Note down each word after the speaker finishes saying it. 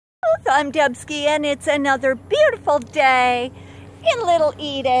I'm Debski, and it's another beautiful day in Little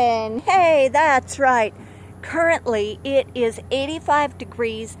Eden. Hey, that's right. Currently, it is 85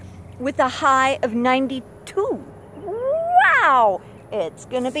 degrees with a high of 92. Wow! It's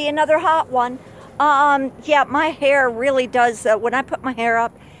going to be another hot one. Yeah, my hair really does, when I put my hair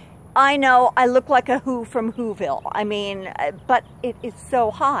up, I know I look like a Who from Whoville. I mean, but it is so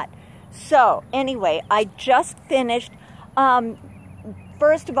hot. So, anyway, I just finished.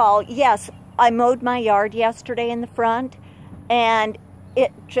 First of all, yes, I mowed my yard yesterday in the front, and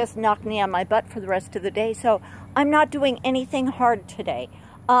it just knocked me on my butt for the rest of the day. So I'm not doing anything hard today.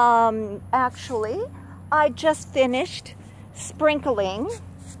 Actually, I just finished sprinkling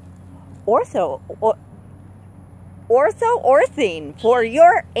Ortho Orthene for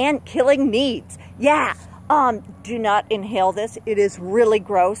your ant-killing needs. Yeah, do not inhale this. It is really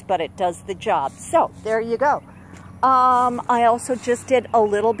gross, but it does the job. So there you go. I also just did a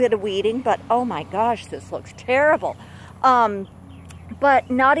little bit of weeding, but oh my gosh, this looks terrible. But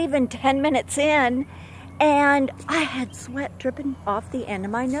not even 10 minutes in, and I had sweat dripping off the end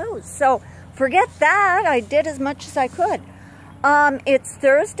of my nose. So forget that. I did as much as I could. It's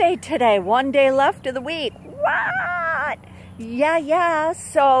Thursday today, one day left of the week. What? Yeah.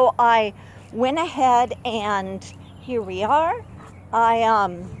 So I went ahead and here we are. I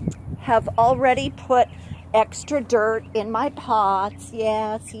have already put extra dirt in my pots.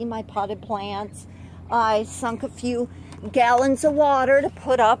 Yeah, see my potted plants. I sunk a few gallons of water to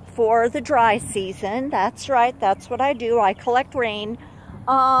put up for the dry season. That's right, that's what I do. I collect rain.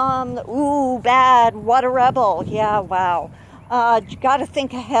 Ooh, bad, what a rebel. Yeah, wow. You gotta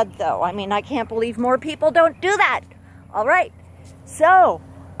think ahead though. I mean, I can't believe more people don't do that. All right, so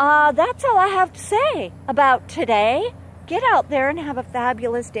that's all I have to say about today. Get out there and have a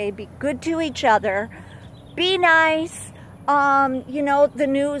fabulous day. Be good to each other. Be nice. You know, the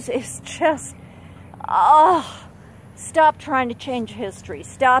news is just, stop trying to change history.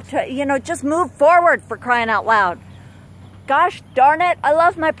 Stop, just move forward, for crying out loud. Gosh darn it, I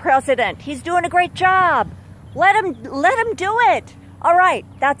love my president. He's doing a great job. Let him do it. All right,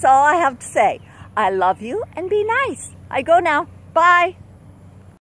 that's all I have to say. I love you and be nice. I go now. Bye.